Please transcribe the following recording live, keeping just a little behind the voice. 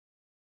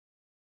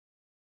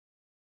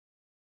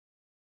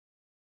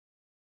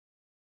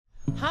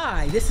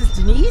Hi, this is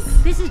Denise.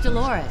 This is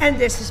Dolores. And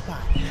this is Bob.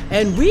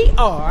 And we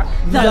are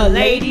the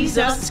Ladies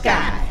of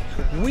Skyy.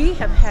 We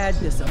have had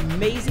this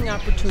amazing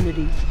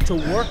opportunity to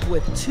work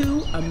with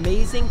two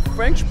amazing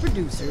French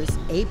producers,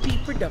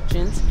 AP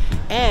Productions,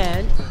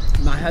 and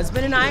my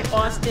husband and I,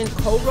 Austin,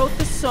 co-wrote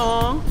the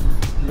song,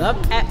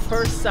 Love at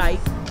First Sight,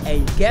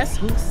 and guess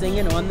who's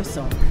singing on the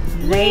song?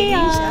 Ladies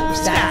of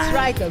Skyy. That's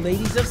right, the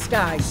Ladies of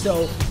Skyy.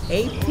 So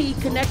AP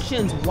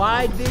Connections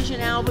Wide Vision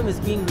album is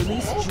being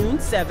released June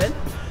 7th.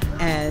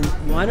 And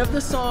one of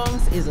the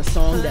songs is a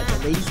song that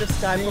the Ladies of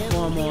Skyy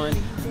perform on,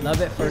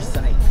 Love at First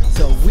Sight.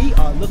 So we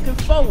are looking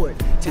forward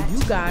to you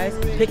guys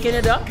picking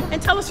it up and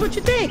tell us what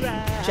you think.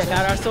 Check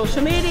out our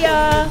social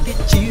media.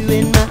 Get you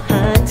in my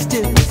heart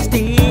still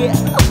still.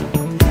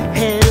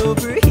 Head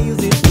over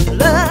heels, it was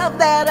love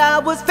that I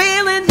was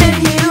feeling.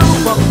 Then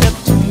you walked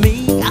up to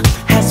me,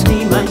 asked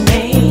me my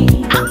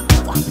name.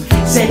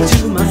 Said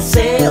to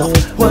myself,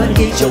 what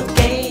is your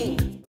game?